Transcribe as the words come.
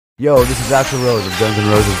Yo, this is Axl Rose of Guns N'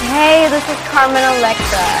 Roses. Hey, this is Carmen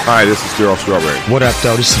Electra. Hi, this is Daryl Strawberry. What up,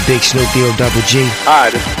 though? This is Big Snoop Double G.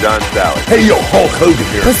 Hi, this is John Sally. Hey, yo, Hulk Hogan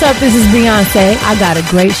here. What's up? This is Beyonce. I got a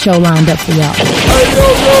great show lined up for y'all. Hey,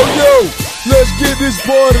 yo. Let's get this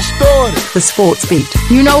party started. The Sports Beat.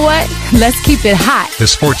 You know what? Let's keep it hot. The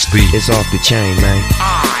Sports Beat. It's off the chain, man.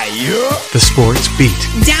 Yeah. The Sports Beat.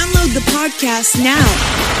 Download the podcast now.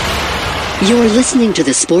 You're listening to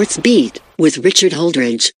The Sports Beat with Richard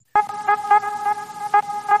Holdridge.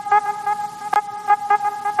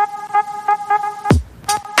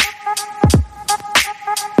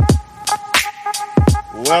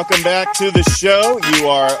 Welcome back to the show. You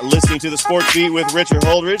are listening to the Sports Beat with Richard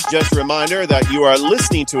Holdridge. Just a reminder that you are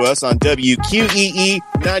listening to us on WQEE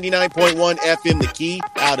 99.1 FM The Key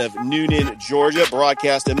out of Noonan, Georgia,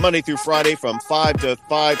 broadcasting Monday through Friday from 5 to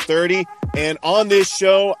 5:30. And on this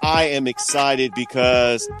show, I am excited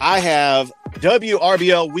because I have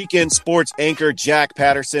WRBL Weekend Sports anchor Jack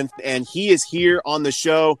Patterson, and he is here on the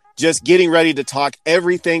show just getting ready to talk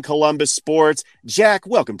everything Columbus sports. Jack,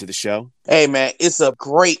 welcome to the show. Hey, man, it's a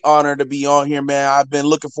great honor to be on here, man. I've been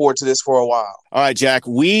looking forward to this for a while. All right, Jack,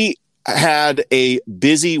 we had a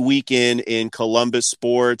busy weekend in Columbus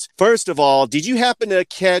sports. First of all, did you happen to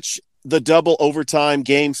catch the double overtime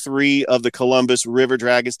game 3 of the Columbus River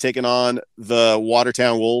Dragons taking on the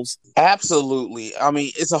Watertown Wolves? Absolutely. I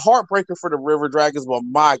mean, it's a heartbreaker for the River Dragons, but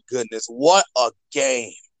my goodness, what a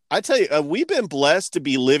game. I tell you, we've been blessed to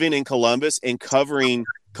be living in Columbus and covering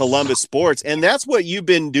Columbus sports, and that's what you've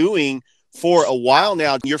been doing for a while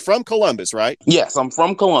now. You're from Columbus, right? Yes, I'm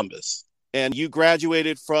from Columbus. And you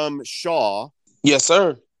graduated from Shaw. Yes,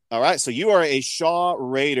 sir. All right, so you are a Shaw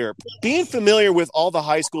Raider. Being familiar with all the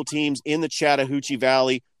high school teams in the Chattahoochee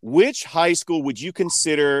Valley, which high school would you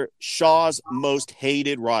consider Shaw's most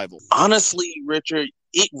hated rival? Honestly, Richard,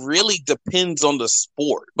 it really depends on the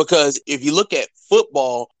sport. Because if you look at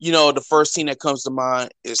football, you know, the first team that comes to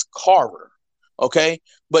mind is Carver, okay?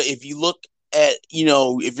 But if you look at, you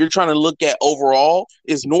know, if you're trying to look at overall,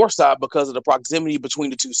 is Northside because of the proximity between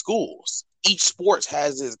the two schools. Each sports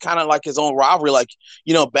has his kind of like his own rivalry. Like,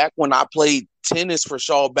 you know, back when I played tennis for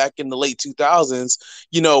Shaw back in the late 2000s,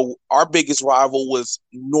 you know, our biggest rival was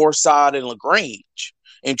Northside and LaGrange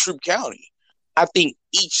in Troup County. I think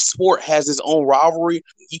each sport has its own rivalry.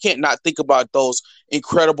 You can't not think about those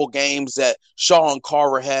incredible games that Shaw and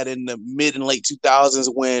Carver had in the mid and late 2000s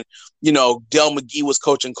when, you know, Del McGee was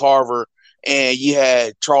coaching Carver and you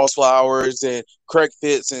had Charles Flowers and Craig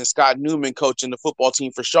Fitz and Scott Newman coaching the football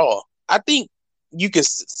team for Shaw. I think you could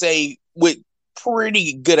say with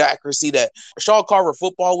pretty good accuracy that Shaw Carver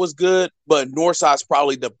football was good, but Northside's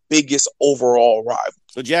probably the biggest overall rival.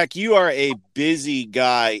 So, Jack, you are a busy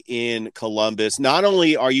guy in Columbus. Not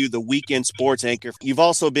only are you the weekend sports anchor, you've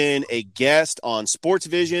also been a guest on Sports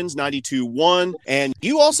Visions 92.1, and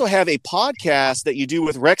you also have a podcast that you do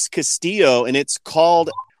with Rex Castillo, and it's called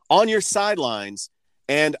On Your Sidelines.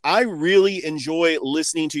 And I really enjoy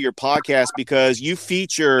listening to your podcast because you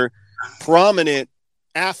feature prominent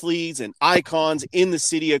athletes and icons in the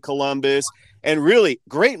city of Columbus. And really,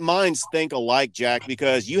 great minds think alike, Jack,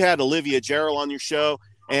 because you had Olivia Gerald on your show,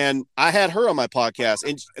 and I had her on my podcast.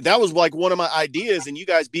 And that was like one of my ideas, and you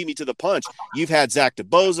guys beat me to the punch. You've had Zach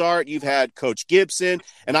DeBozart, you've had Coach Gibson,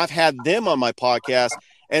 and I've had them on my podcast.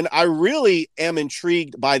 And I really am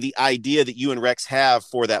intrigued by the idea that you and Rex have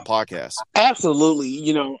for that podcast. Absolutely.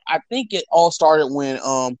 You know, I think it all started when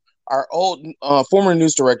our old former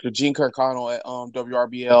news director, Gene Kirkconnell at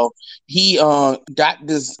WRBL, he got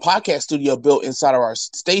this podcast studio built inside of our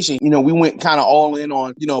station. You know, we went kind of all in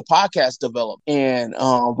on, you know, podcast development. And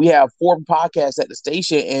we have 4 podcasts at the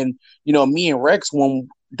station. And, you know, me and Rex, when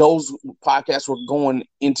those podcasts were going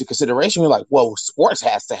into consideration, we're like, whoa, sports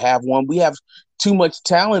has to have one. We have too much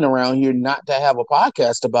talent around here not to have a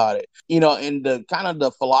podcast about it. You know, and the kind of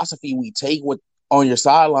the philosophy we take with On Your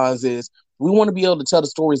Sidelines is we want to be able to tell the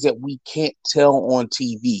stories that we can't tell on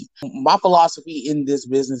TV. My philosophy in this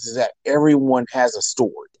business is that everyone has a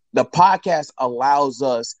story. The podcast allows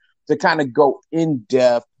us to kind of go in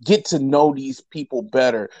depth, get to know these people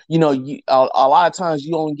better. You know, a lot of times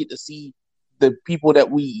you only get to see the people that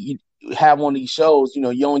we have on these shows. You know,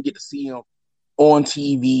 you only get to see them on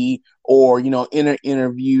TV or, you know, in an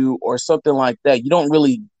interview or something like that. You don't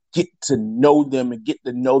really get to know them and get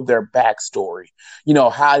to know their backstory, you know,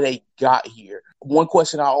 how they got here. One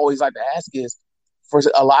question I always like to ask is, for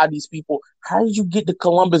a lot of these people, how did you get to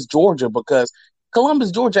Columbus, Georgia? Because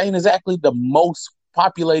Columbus, Georgia ain't exactly the most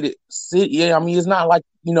populated city. I mean, it's not like,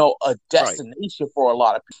 you know, a destination for a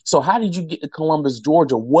lot of people. So how did you get to Columbus,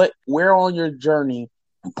 Georgia? Where on your journey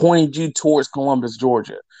pointed you towards Columbus,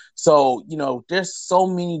 Georgia. So, there's so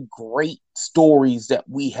many great stories that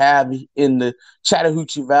we have in the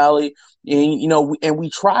Chattahoochee Valley. And, we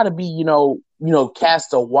try to be,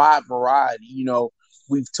 cast a wide variety.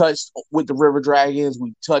 We've touched with the River Dragons,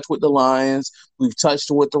 we've touched with the Lions, we've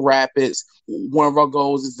touched with the Rapids. One of our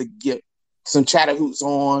goals is to get some Chattahoots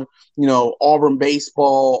on, Auburn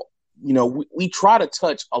baseball. We try to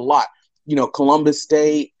touch a lot. Columbus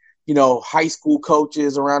State, high school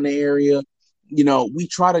coaches around the area. We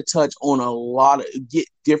try to touch on a lot of, get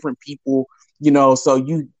different people, so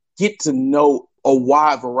you get to know a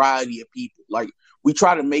wide variety of people. Like, we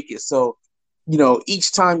try to make it so,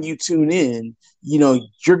 each time you tune in,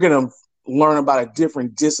 you're going to learn about a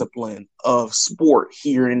different discipline of sport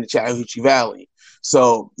here in the Chattahoochee Valley.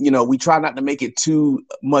 So, we try not to make it too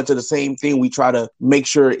much of the same thing. We try to make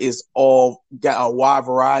sure it's all got a wide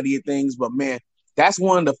variety of things. But, man, that's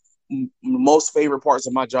one of the most favorite parts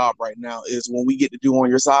of my job right now is when we get to do On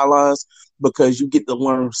Your Sidelines, because you get to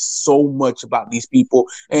learn so much about these people.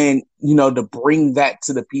 And, to bring that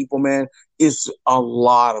to the people, man, is a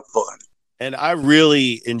lot of fun. And I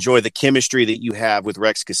really enjoy the chemistry that you have with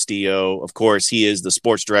Rex Castillo. Of course, he is the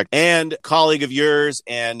sports director and colleague of yours.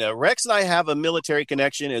 And Rex and I have a military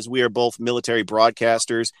connection as we are both military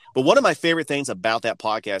broadcasters. But one of my favorite things about that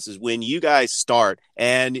podcast is when you guys start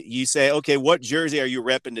and you say, okay, what jersey are you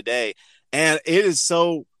repping today? And it is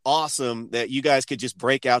so awesome that you guys could just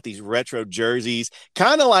break out these retro jerseys,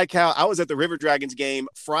 kind of like how I was at the River Dragons game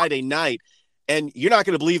Friday night. And you're not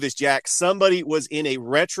going to believe this, Jack. Somebody was in a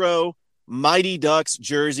retro Mighty Ducks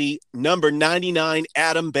jersey, number 99,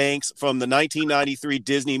 Adam Banks from the 1993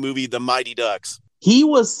 Disney movie, The Mighty Ducks. He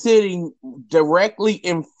was sitting directly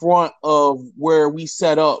in front of where we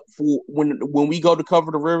set up for when we go to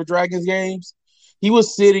cover the River Dragons games. He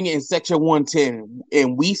was sitting in section 110,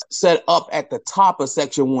 and we set up at the top of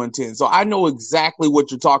section 110. So I know exactly what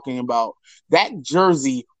you're talking about. That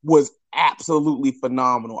jersey was absolutely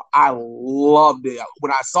phenomenal. I loved it.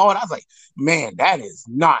 When I saw it, I was like, man, that is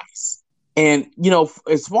nice. And,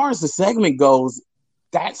 as far as the segment goes,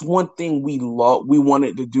 that's one thing we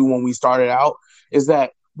wanted to do when we started out, is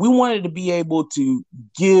that we wanted to be able to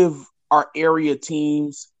give our area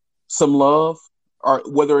teams some love, or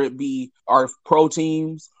whether it be our pro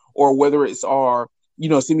teams or whether it's our,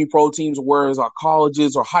 semi-pro teams, whereas our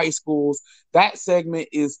colleges or high schools. That segment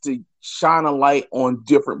is to shine a light on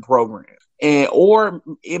different programs. Or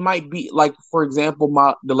it might be like, for example,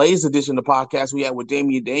 the latest edition of the podcast we had with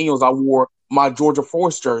Damian Daniels, I wore my Georgia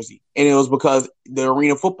Force jersey. And it was because the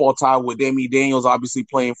arena football tie with Damian Daniels obviously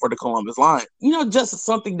playing for the Columbus Lions. Just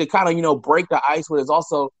something to kind of, break the ice with. Is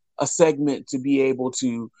also a segment to be able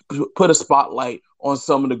to put a spotlight on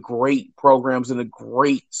some of the great programs and the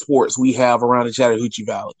great sports we have around the Chattahoochee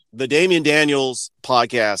Valley. The Damian Daniels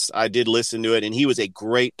podcast, I did listen to it, and he was a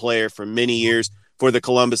great player for many years for the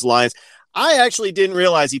Columbus Lions. I actually didn't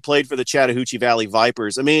realize he played for the Chattahoochee Valley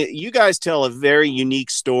Vipers. I mean, you guys tell a very unique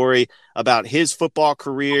story about his football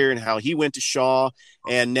career and how he went to Shaw,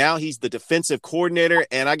 and now he's the defensive coordinator.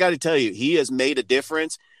 And I got to tell you, he has made a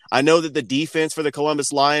difference. I know that the defense for the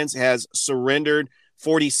Columbus Lions has surrendered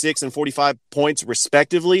 46 and 45 points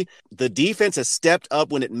respectively. The defense has stepped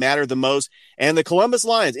up when it mattered the most. And the Columbus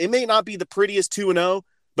Lions, it may not be the prettiest 2-0,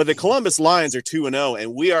 but the Columbus Lions are 2-0,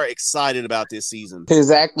 and we are excited about this season.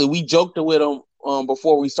 Exactly. We joked with them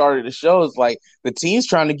before we started the show. It's like the team's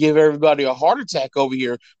trying to give everybody a heart attack over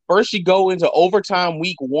here. First, you go into overtime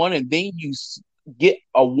week 1, and then you get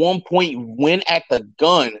a 1-point win at the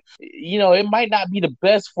gun. It might not be the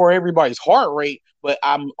best for everybody's heart rate, but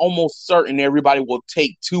I'm almost certain everybody will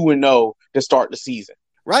take 2-0 to start the season.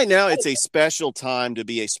 Right now, it's a special time to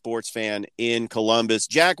be a sports fan in Columbus.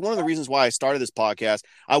 Jack, one of the reasons why I started this podcast,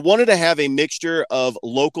 I wanted to have a mixture of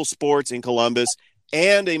local sports in Columbus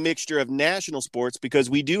and a mixture of national sports, because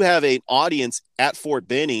we do have an audience at Fort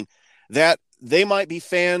Benning that they might be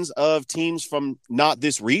fans of teams from not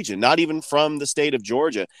this region, not even from the state of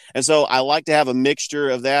Georgia. And so I like to have a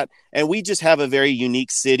mixture of that. And we just have a very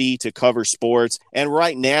unique city to cover sports. And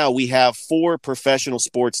right now we have 4 professional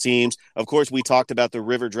sports teams. Of course, we talked about the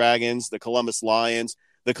River Dragons, the Columbus Lions,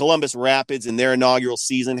 the Columbus Rapids in their inaugural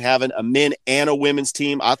season, having a men and a women's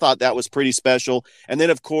team. I thought that was pretty special. And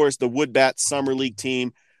then, of course, the Woodbat Summer League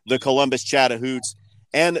team, the Columbus Chattahoots.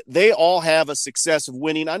 And they all have a success of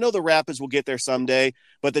winning. I know the Rapids will get there someday,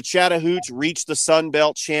 but the Chattahoots reached the Sun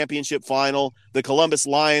Belt Championship final. The Columbus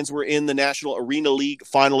Lions were in the National Arena League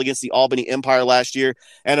final against the Albany Empire last year.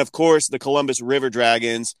 And, of course, the Columbus River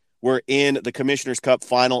Dragons were in the Commissioner's Cup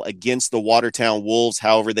final against the Watertown Wolves.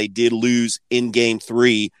 However, they did lose in Game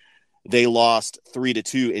 3. they lost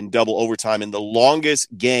 3-2 in double overtime in the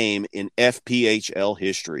longest game in FPHL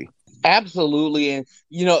history. Absolutely. And,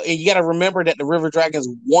 and you got to remember that the River Dragons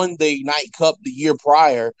won the Ignite Cup the year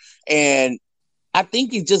prior. And I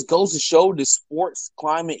think it just goes to show the sports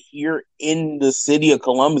climate here in the city of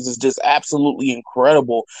Columbus is just absolutely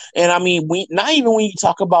incredible. And I mean, not even when you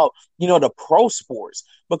talk about, the pro sports,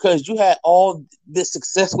 because you had all this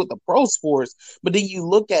success with the pro sports, but then you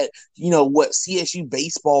look at, what CSU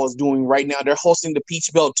baseball is doing right now. They're hosting the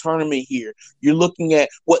Peach Belt tournament here. You're looking at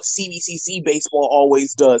what CVCC baseball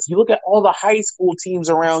always does. You look at all the high school teams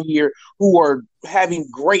around here who are having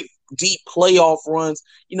great deep playoff runs.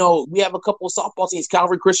 We have a couple of softball teams.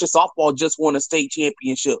 Calvary Christian softball just won a state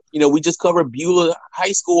championship. We just covered Beulah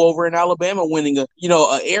High School over in Alabama winning a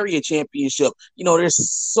area championship. There's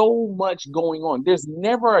so much going on. There's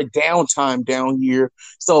never a downtime down here.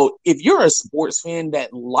 So if you're a sports fan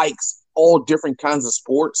that likes all different kinds of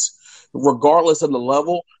sports, regardless of the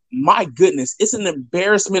level, my goodness, it's an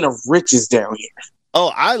embarrassment of riches down here.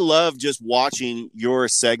 Oh, I love just watching your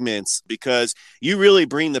segments because you really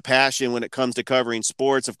bring the passion when it comes to covering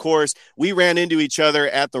sports. Of course, we ran into each other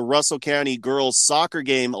at the Russell County girls soccer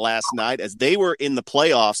game last night as they were in the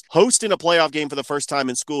playoffs, hosting a playoff game for the first time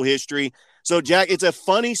in school history. So, Jack, it's a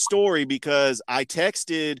funny story because I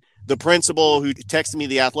texted the principal who texted me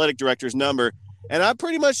the athletic director's number, and I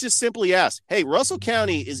pretty much just simply asked, hey, Russell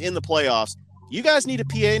County is in the playoffs. You guys need a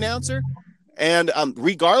PA announcer? And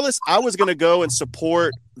regardless, I was going to go and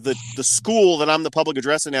support the school that I'm the public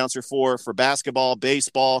address announcer for basketball,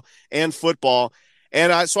 baseball, and football.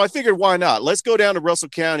 And so I figured, why not? Let's go down to Russell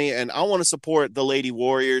County, and I want to support the Lady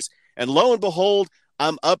Warriors. And lo and behold,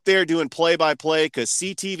 I'm up there doing play-by-play because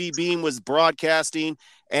CTV Beam was broadcasting.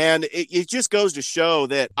 And it just goes to show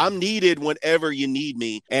that I'm needed whenever you need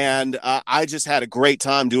me. And I just had a great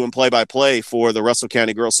time doing play-by-play for the Russell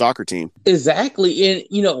County girls soccer team. Exactly.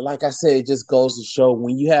 And, like I said, it just goes to show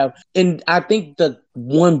when you have – and I think the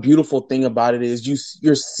one beautiful thing about it is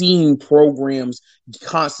you're seeing programs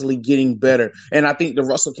constantly getting better. And I think the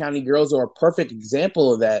Russell County girls are a perfect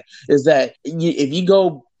example of that, is that if you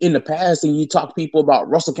go – in the past, and you talk to people about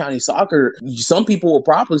Russell County soccer, some people will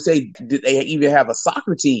probably say, did they even have a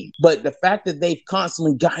soccer team? But the fact that they've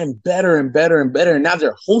constantly gotten better and better and better, and now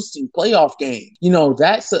they're hosting playoff games,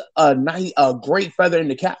 that's a great feather in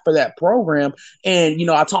the cap for that program. And,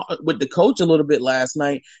 I talked with the coach a little bit last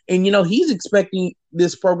night, and, he's expecting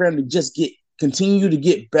this program to just continue to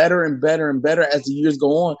get better and better and better as the years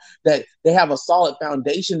go on, that they have a solid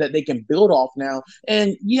foundation that they can build off now.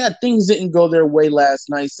 And yeah, things didn't go their way last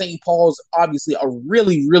night. St. Paul's obviously a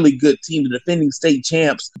really, really good team, the defending state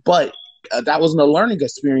champs, but that wasn't a learning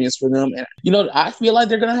experience for them. And, I feel like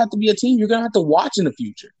they're going to have to be a team you're going to have to watch in the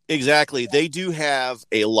future. Exactly. They do have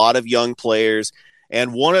a lot of young players.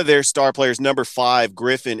 And one of their star players, number 5,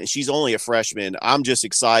 Griffin, she's only a freshman. I'm just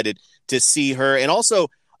excited to see her. And also,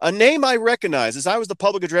 a name I recognize, as I was the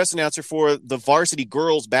public address announcer for the varsity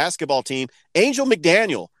girls basketball team, Angel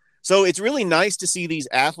McDaniel. So it's really nice to see these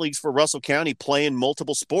athletes for Russell County playing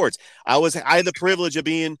multiple sports. I had the privilege of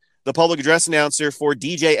being the public address announcer for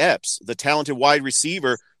DJ Epps, the talented wide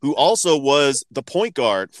receiver who also was the point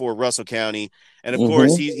guard for Russell County. And of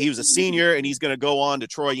course, he was a senior and he's going to go on to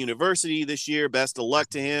Troy University this year. Best of luck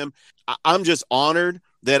to him. I'm just honored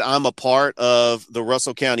that I'm a part of the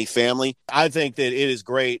Russell County family. I think that it is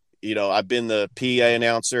great. I've been the PA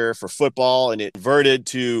announcer for football and it converted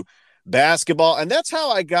to basketball. And that's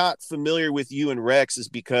how I got familiar with you and Rex, is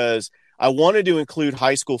because I wanted to include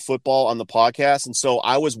high school football on the podcast. And so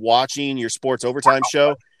I was watching your sports overtime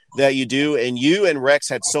show that you do, and you and Rex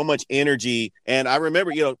had so much energy. And I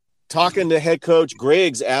remember, talking to head coach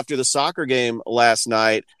Griggs after the soccer game last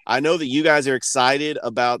night. I know that you guys are excited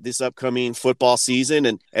about this upcoming football season,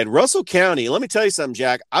 and Russell County, let me tell you something,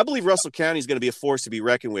 Jack. I believe Russell County is going to be a force to be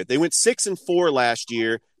reckoned with. They went 6-4 last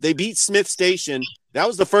year. They beat Smith Station. That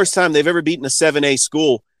was the first time they've ever beaten a 7A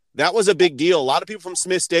school. That was a big deal. A lot of people from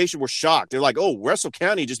Smith Station were shocked. They're like, oh, Russell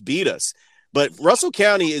County just beat us. But Russell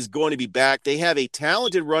County is going to be back. They have a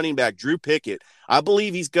talented running back, Drew Pickett. I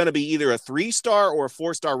believe he's going to be either a 3-star or a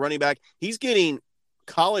 4-star running back. He's getting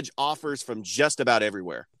college offers from just about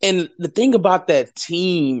everywhere. And the thing about that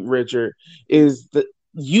team, Richard, is that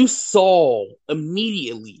you saw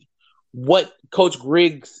immediately what Coach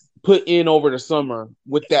Griggs put in over the summer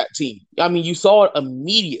with that team. I mean, you saw it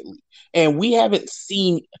immediately. And we haven't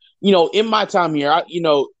seen, in my time here,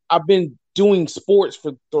 I've been doing sports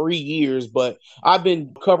for 3 years, but I've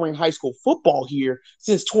been covering high school football here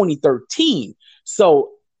since 2013.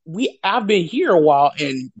 So I've been here a while,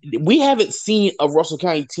 and we haven't seen a Russell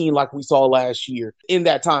County team like we saw last year in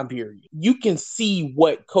that time period. You can see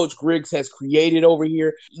what Coach Griggs has created over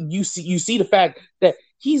here. You see the fact that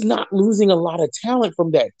he's not losing a lot of talent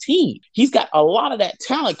from that team. He's got a lot of that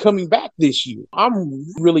talent coming back this year. I'm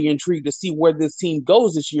really intrigued to see where this team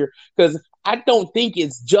goes this year, because I don't think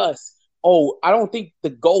it's just, I don't think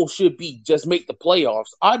the goal should be just make the playoffs.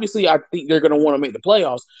 Obviously, I think they're going to want to make the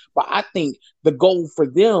playoffs, but I think the goal for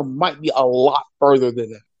them might be a lot further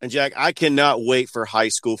than that. And Jack, I cannot wait for high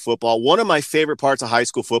school football. One of my favorite parts of high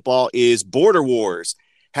school football is border wars.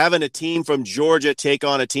 Having a team from Georgia take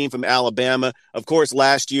on a team from Alabama. Of course,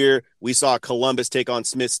 last year we saw Columbus take on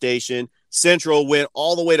Smith Station. Central went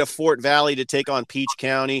all the way to Fort Valley to take on Peach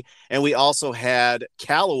County. And we also had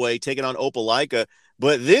Callaway taking on Opelika.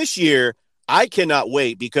 But this year, I cannot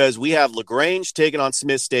wait because we have LaGrange taking on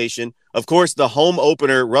Smith Station. Of course, the home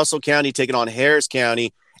opener, Russell County taking on Harris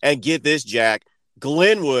County. And get this, Jack,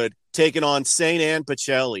 Glenwood taking on St. Anne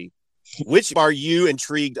Pacelli. Which are you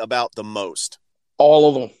intrigued about the most? All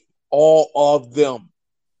of them. All of them.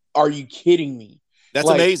 Are you kidding me? That's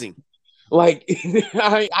amazing.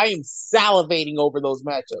 I am salivating over those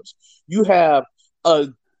matchups. You have a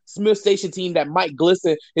Smith Station team that Mike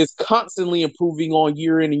Glisson is constantly improving on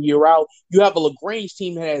year in and year out. You have a LaGrange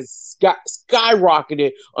team that has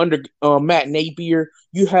skyrocketed under Matt Napier.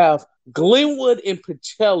 You have Glenwood and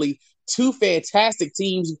Pacelli, two fantastic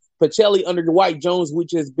teams. Pacelli under Dwight Jones,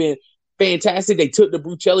 which has been fantastic. They took the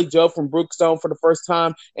Brucelli Jug from Brookstone for the first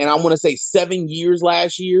time, and I want to say 7 years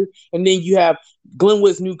last year. And then you have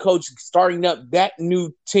Glenwood's new coach starting up that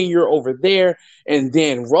new tenure over there. And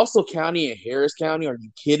then Russell County and Harris County. Are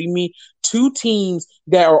you kidding me? Two teams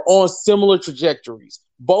that are on similar trajectories.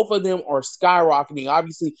 Both of them are skyrocketing.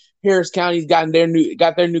 Obviously, Harris County's got their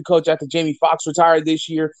new coach after Jamie Foxx retired this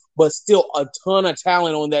year, but still a ton of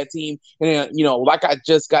talent on that team. And, like I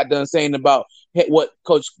just got done saying about what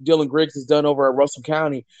Coach Dylan Griggs has done over at Russell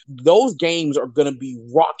County, those games are going to be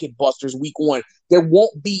rocket busters week one. There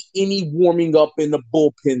won't be any warming up in the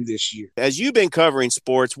bullpen this year. As you've been covering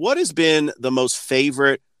sports, what has been the most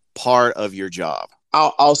favorite part of your job?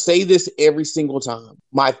 I'll say this every single time.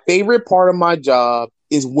 My favorite part of my job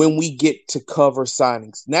is when we get to cover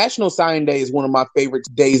signings. National Signing Day is one of my favorite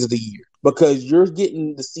days of the year because you're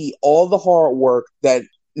getting to see all the hard work that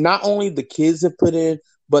not only the kids have put in,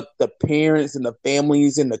 but the parents and the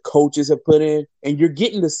families and the coaches have put in. And you're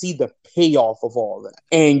getting to see the payoff of all that.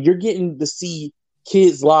 And you're getting to see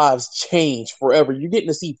kids' lives change forever. You're getting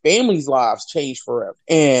to see families' lives change forever.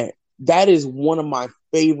 And that is one of my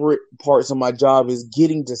favorite parts of my job, is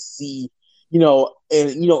getting to see, in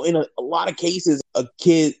a lot of cases, a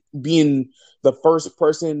kid being the first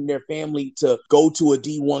person in their family to go to a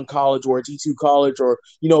D1 college or a D2 college or,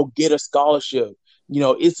 get a scholarship.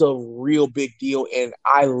 It's a real big deal, and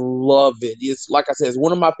I love it. It's, like I said, it's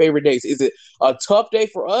one of my favorite days. Is it a tough day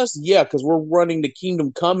for us? Yeah, because we're running the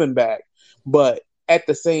Kingdom Coming back. But at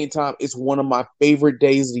the same time, it's one of my favorite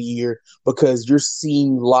days of the year because you're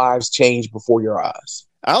seeing lives change before your eyes.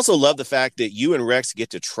 I also love the fact that you and Rex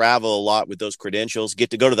get to travel a lot with those credentials,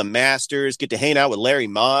 get to go to the Masters, get to hang out with Larry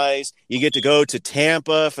Mize. You get to go to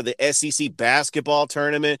Tampa for the SEC basketball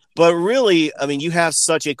tournament. But really, you have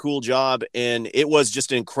such a cool job, and it was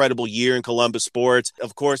just an incredible year in Columbus sports.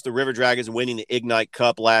 Of course, the River Dragons winning the Ignite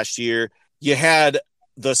Cup last year. You had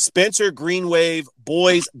the Spencer Green Wave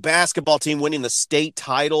boys basketball team winning the state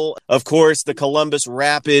title. Of course, the Columbus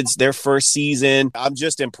Rapids, their first season. I'm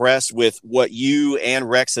just impressed with what you and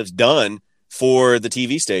Rex have done for the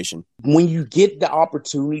TV station. When you get the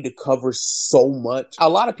opportunity to cover so much, a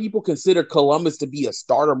lot of people consider Columbus to be a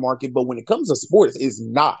starter market, but when it comes to sports, it's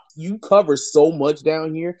not. You cover so much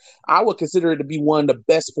down here. I would consider it to be one of the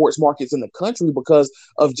best sports markets in the country because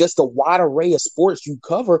of just the wide array of sports you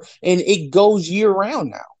cover, and it goes year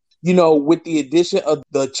round now. With the addition of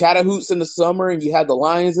the Chattahoots in the summer, and you have the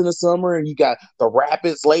Lions in the summer, and you got the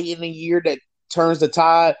Rapids late in the year that turns the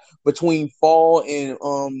tide between fall and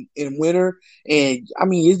winter. And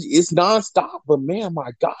it's nonstop, but man,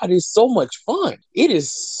 my God, it's so much fun. It is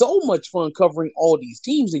so much fun covering all these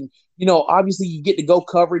teams. And obviously you get to go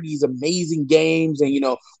cover these amazing games. And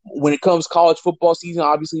when it comes college football season,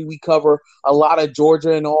 obviously we cover a lot of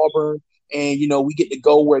Georgia and Auburn, and we get to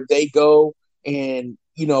go where they go. And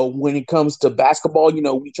when it comes to basketball,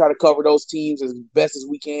 we try to cover those teams as best as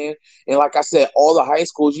we can. And like I said, all the high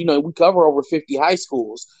schools, we cover over 50 high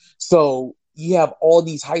schools. So you have all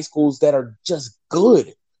these high schools that are just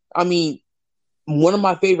good. One of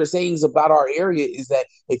my favorite sayings about our area is that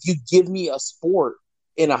if you give me a sport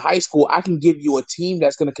in a high school, I can give you a team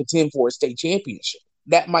that's going to contend for a state championship.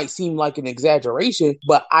 that might seem like an exaggeration,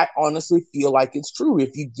 but I honestly feel like it's true. If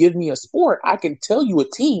you give me a sport, I can tell you a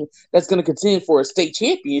team that's going to contend for a state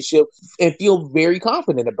championship and feel very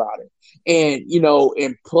confident about it. And,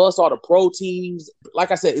 and plus all the pro teams,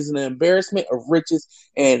 like I said, is an embarrassment of riches.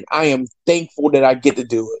 And I am thankful that I get to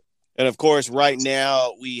do it. And of course, right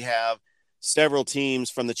now we have several teams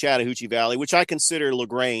from the Chattahoochee Valley, which I consider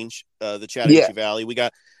LaGrange, the Chattahoochee Valley. We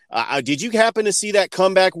got, did you happen to see that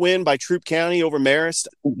comeback win by Troup County over Marist?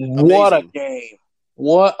 What a game.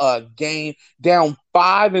 What a game. Down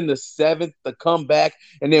 5 in the 7th to come back,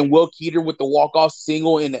 and then Will Keeter with the walk-off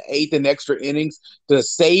single in the 8th and extra innings to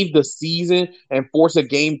save the season and force a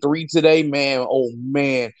game 3 today. Man, oh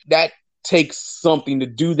man, that takes something to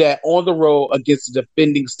do that on the road against the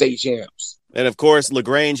defending state champs. And of course,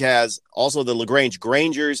 LaGrange has also the LaGrange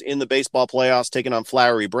Grangers in the baseball playoffs taking on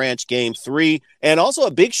Flowery Branch game 3. And also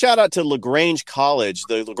a big shout out to LaGrange College.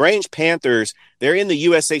 The LaGrange Panthers, they're in the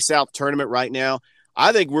USA South tournament right now.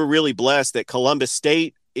 I think we're really blessed that Columbus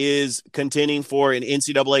State is contending for an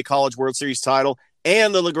NCAA College World Series title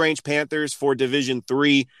and the LaGrange Panthers for Division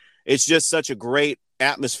III. It's just such a great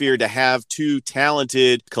atmosphere to have two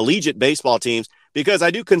talented collegiate baseball teams, because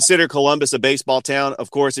I do consider Columbus a baseball town. Of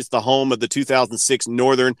course, it's the home of the 2006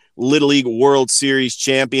 Northern Little League World Series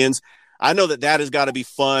champions. I know that has got to be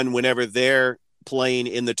fun whenever they're playing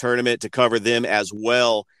in the tournament to cover them as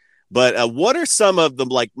well. But what are some of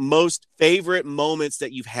the most favorite moments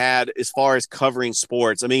that you've had as far as covering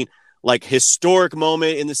sports? I mean, like historic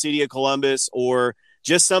moment in the city of Columbus, or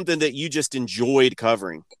just something that you just enjoyed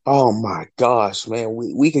covering? Oh my gosh, man,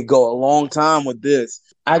 we could go a long time with this.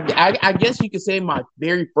 I guess you could say my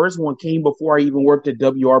very first one came before I even worked at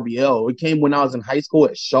WRBL. It came when I was in high school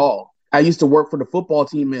at Shaw. I used to work for the football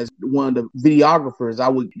team as one of the videographers. I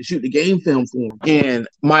would shoot the game film for them. And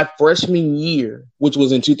my freshman year, which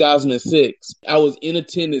was in 2006, I was in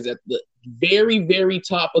attendance at the very, very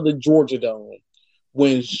top of the Georgia Dome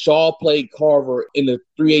when Shaw played Carver in the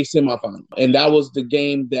 3A semifinal. And that was the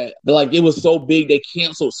game that, it was so big they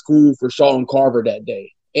canceled school for Shaw and Carver that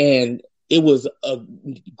day. And it was a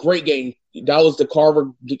great game. That was the Carver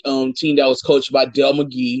team that was coached by Del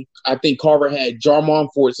McGee. I think Carver had Jarmon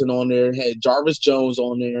Fortson on there, had Jarvis Jones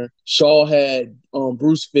on there. Shaw had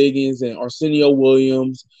Bruce Figgins and Arsenio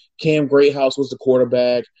Williams. Cam Greathouse was the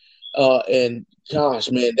quarterback. And gosh,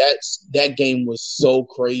 man, that game was so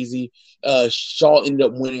crazy. Shaw ended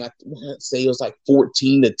up winning, I'd say it was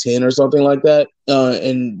 14-10 or something like that.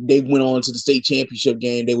 And they went on to the state championship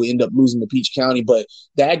game. They would end up losing to Peach County, but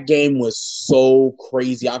that game was so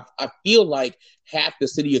crazy. I feel like half the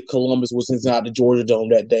city of Columbus was inside the Georgia Dome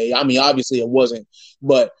that day. I mean, obviously it wasn't,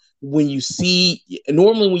 but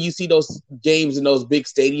normally when you see those games in those big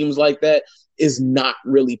stadiums like that, is not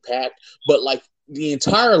really packed, but the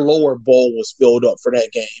entire lower bowl was filled up for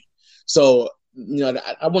that game. So,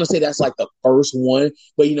 I want to say that's the first one,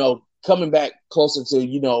 but, coming back closer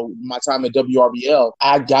to, my time at WRBL,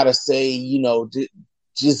 I got to say,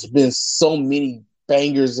 just been so many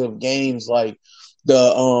bangers of games, like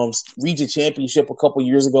the region championship a couple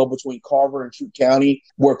years ago between Carver and Troup County,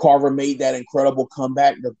 where Carver made that incredible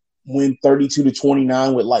comeback to win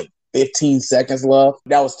 32-29 with 15 seconds left.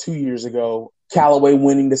 That was 2 years ago. Callaway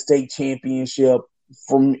winning the state championship,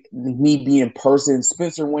 from me being in person.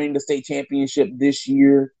 Spencer winning the state championship this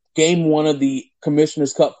year. Game 1 of the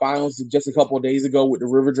Commissioner's Cup Finals just a couple of days ago with the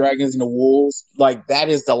River Dragons and the Wolves. That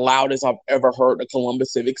is the loudest I've ever heard the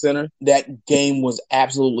Columbus Civic Center. That game was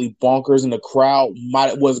absolutely bonkers, and the crowd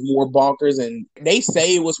was more bonkers. And they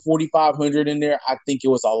say it was 4,500 in there. I think it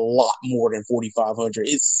was a lot more than 4,500.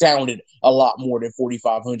 It sounded a lot more than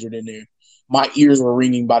 4,500 in there. My ears were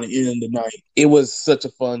ringing by the end of the night. It was such a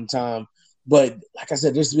fun time. But like I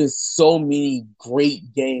said, there's been so many great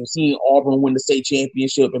games. Seeing Auburn win the state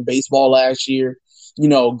championship in baseball last year,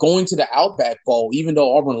 going to the Outback Bowl, even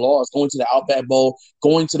though Auburn lost, going to the Outback Bowl,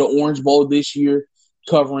 going to the Orange Bowl this year,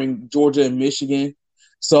 covering Georgia and Michigan.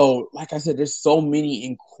 So, like I said, there's so many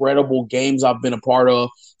incredible games I've been a part of.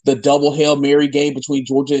 The double Hail Mary game between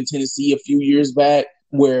Georgia and Tennessee a few years back,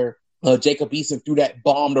 where Jacob Eason threw that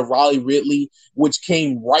bomb to Riley Ridley, which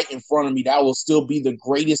came right in front of me. That will still be the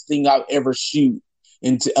greatest thing I'll ever shoot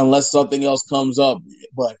unless something else comes up.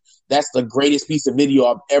 But that's the greatest piece of video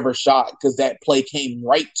I've ever shot, because that play came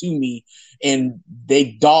right to me and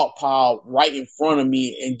they dogpiled right in front of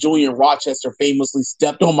me. And Julian Rochester famously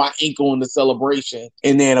stepped on my ankle in the celebration.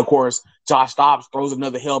 And then, of course, Josh Dobbs throws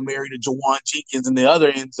another Hail Mary to Jawan Jenkins in the other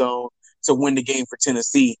end zone. to win the game for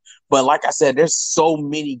Tennessee. But like I said, there's so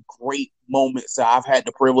many great moments that I've had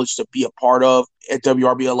the privilege to be a part of at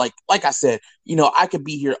WRBL. Like I said, I could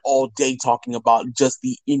be here all day talking about just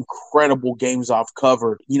the incredible games I've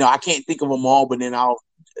covered. I can't think of them all, but then I'll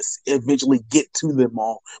eventually get to them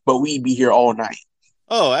all. But we'd be here all night.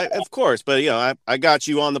 Oh, of course. But, I got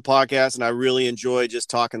you on the podcast, and I really enjoy just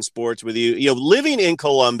talking sports with you. Living in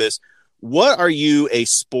Columbus, what are you a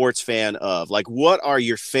sports fan of? Like, what are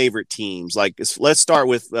your favorite teams? Like, let's start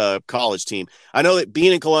with college team. I know that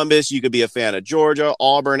being in Columbus, you could be a fan of Georgia,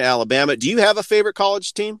 Auburn, Alabama. Do you have a favorite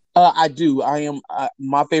college team? I do. I am.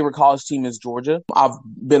 My favorite college team is Georgia. I've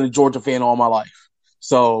been a Georgia fan all my life.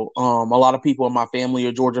 So a lot of people in my family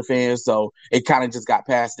are Georgia fans, so it kind of just got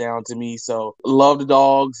passed down to me. So love the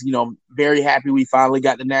Dogs. Very happy we finally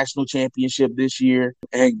got the national championship this year,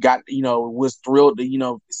 and was thrilled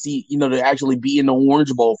to see to actually be in the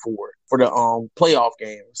Orange Bowl for the playoff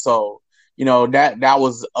game. So that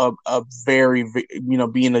was a very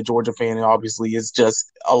being a Georgia fan obviously is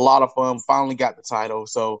just a lot of fun. Finally got the title,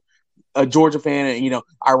 so. A Georgia fan, and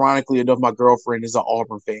ironically enough, my girlfriend is an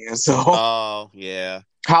Auburn fan. So, oh yeah,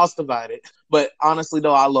 house divided. But honestly,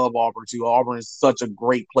 though, I love Auburn too. Auburn is such a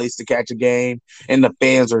great place to catch a game, and the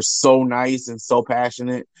fans are so nice and so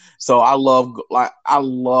passionate. So I love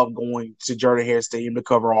going to Jordan Hare Stadium to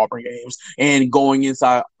cover Auburn games, and going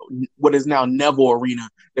inside what is now Neville Arena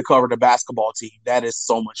to cover the basketball team. That is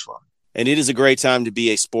so much fun. And it is a great time to be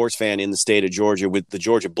a sports fan in the state of Georgia, with the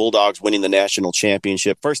Georgia Bulldogs winning the national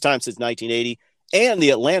championship, first time since 1980, and the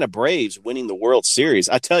Atlanta Braves winning the World Series.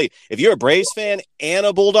 I tell you, if you're a Braves fan and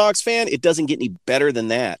a Bulldogs fan, it doesn't get any better than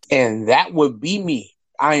that. And that would be me.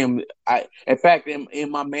 In fact,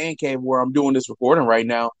 in my man cave where I'm doing this recording right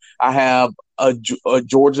now, I have a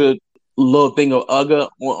Georgia little thing of UGA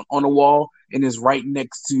on the wall, and it's right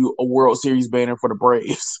next to a World Series banner for the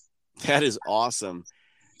Braves. That is awesome.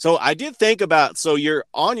 So I did think about, so you're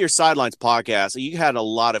on your Sidelines podcast, you had a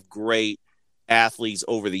lot of great athletes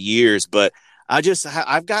over the years, but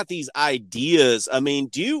I've got these ideas. I mean,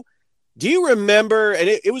 do you remember, and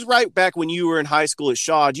it was right back when you were in high school at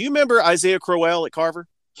Shaw, do you remember Isaiah Crowell at Carver?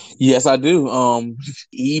 Yes, I do.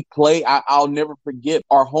 He played, I'll never forget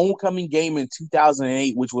our homecoming game in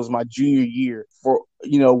 2008, which was my junior year.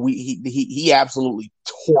 He absolutely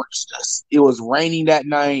torched us. It was raining that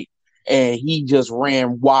night, and he just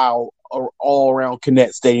ran wild all around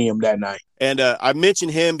Connect Stadium that night. And I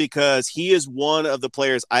mentioned him because he is one of the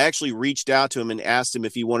players. I actually reached out to him and asked him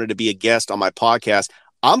if he wanted to be a guest on my podcast.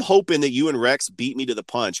 I'm hoping that you and Rex beat me to the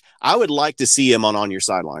punch. I would like to see him on your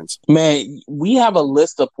sidelines. Man, we have a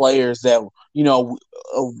list of players that, who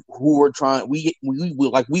we're trying. We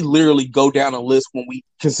literally go down a list when we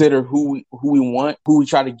consider who we want, who we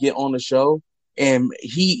try to get on the show. And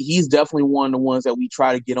he's definitely one of the ones that we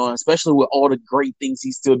try to get on, especially with all the great things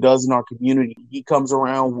he still does in our community. He comes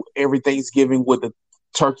around every Thanksgiving with a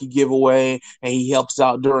turkey giveaway, and he helps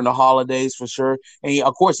out during the holidays for sure. And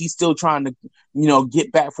of course, he's still trying to,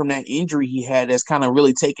 get back from that injury he had that's kind of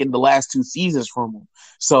really taken the last 2 seasons from him.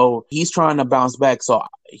 So he's trying to bounce back. So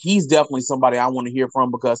he's definitely somebody I want to hear from,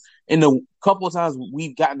 because in the couple of times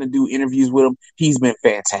we've gotten to do interviews with him, he's been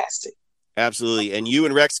fantastic. Absolutely. And you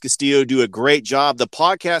and Rex Castillo do a great job. The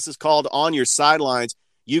podcast is called On Your Sidelines.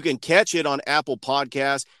 You can catch it on Apple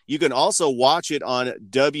Podcasts. You can also watch it on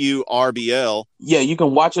WRBL. Yeah, you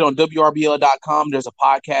can watch it on WRBL.com. There's a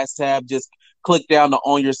podcast tab. Just click down to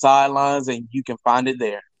On Your Sidelines, and you can find it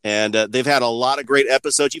there. And they've had a lot of great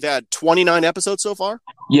episodes. You've had 29 episodes so far?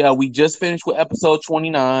 Yeah, we just finished with episode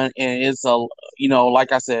 29, and it's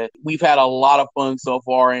like I said, we've had a lot of fun so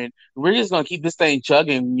far, and we're just going to keep this thing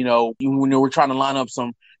chugging, when we're trying to line up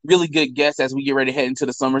some really good guests as we get ready to head into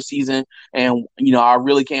the summer season. And, I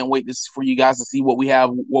really can't wait for you guys to see what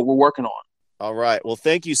we're working on. All right. Well,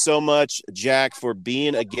 thank you so much, Jack, for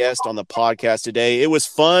being a guest on the podcast today. It was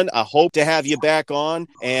fun. I hope to have you back on.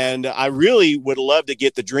 And I really would love to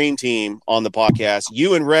get the dream team on the podcast.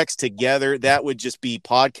 You and Rex together, that would just be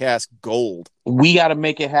podcast gold. We got to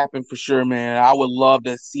make it happen for sure, man. I would love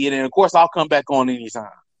to see it. And, of course, I'll come back on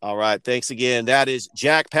anytime. All right. Thanks again. That is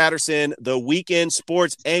Jack Patterson, the weekend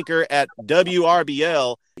sports anchor at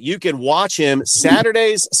WRBL. You can watch him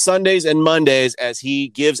Saturdays, Sundays, and Mondays as he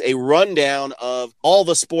gives a rundown of all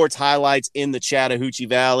the sports highlights in the Chattahoochee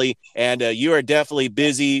Valley. And you are definitely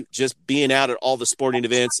busy just being out at all the sporting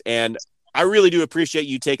events. And I really do appreciate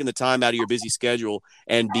you taking the time out of your busy schedule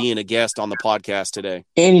and being a guest on the podcast today.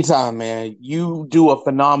 Anytime, man. You do a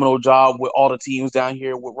phenomenal job with all the teams down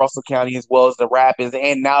here with Russell County, as well as the Rapids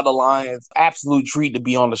and now the Lions. Absolute treat to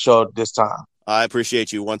be on the show this time. I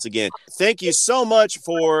appreciate you once again. Thank you so much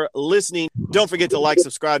for listening. Don't forget to like,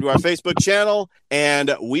 subscribe to our Facebook channel,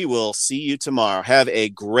 and we will see you tomorrow. Have a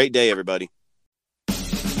great day, everybody.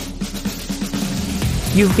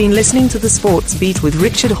 You've been listening to The Sports Beat with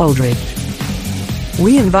Richard Holdridge.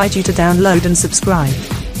 We invite you to download and subscribe.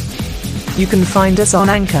 You can find us on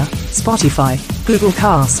Anchor, Spotify, Google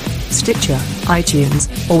Cast, Stitcher, iTunes,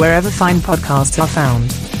 or wherever fine podcasts are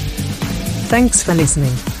found. Thanks for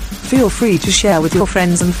listening. Feel free to share with your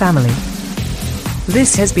friends and family.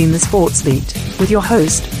 This has been The Sports Beat, with your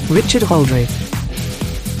host, Richard Holdridge.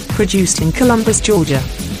 Produced in Columbus, Georgia.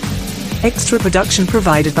 Extra production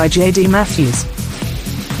provided by J.D. Matthews.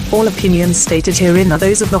 All opinions stated herein are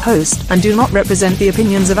those of the host and do not represent the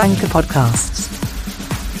opinions of Anchor Podcasts.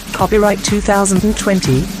 Copyright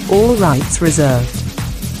 2020, all rights reserved.